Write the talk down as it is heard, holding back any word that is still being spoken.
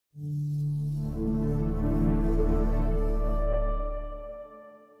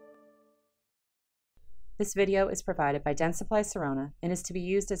This video is provided by Dentsply Sirona and is to be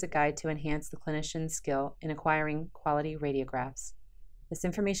used as a guide to enhance the clinician's skill in acquiring quality radiographs. This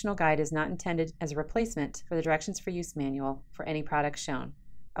informational guide is not intended as a replacement for the Directions for Use manual for any product shown.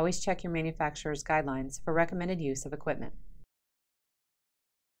 Always check your manufacturer's guidelines for recommended use of equipment.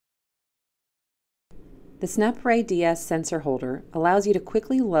 The SnapArray DS sensor holder allows you to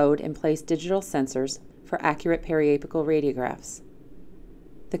quickly load and place digital sensors for accurate periapical radiographs.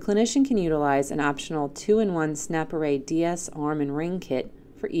 The clinician can utilize an optional 2-in-1 SnapArray DS arm and ring kit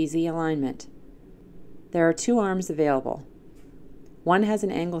for easy alignment. There are 2 arms available. One has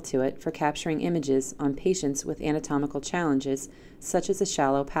an angle to it for capturing images on patients with anatomical challenges, such as a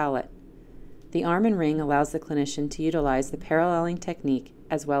shallow palate. The arm and ring allows the clinician to utilize the paralleling technique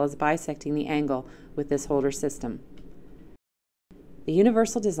as well as bisecting the angle with this holder system. The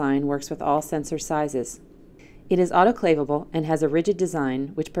universal design works with all sensor sizes. It is autoclavable and has a rigid design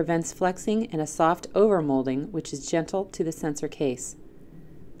which prevents flexing and a soft overmolding which is gentle to the sensor case.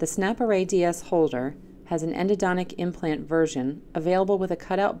 The SnapArray DS holder has an endodontic implant version available with a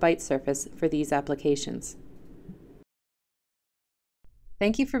cutout bite surface for these applications.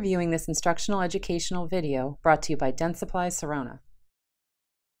 Thank you for viewing this instructional educational video brought to you by Dentsply Sirona.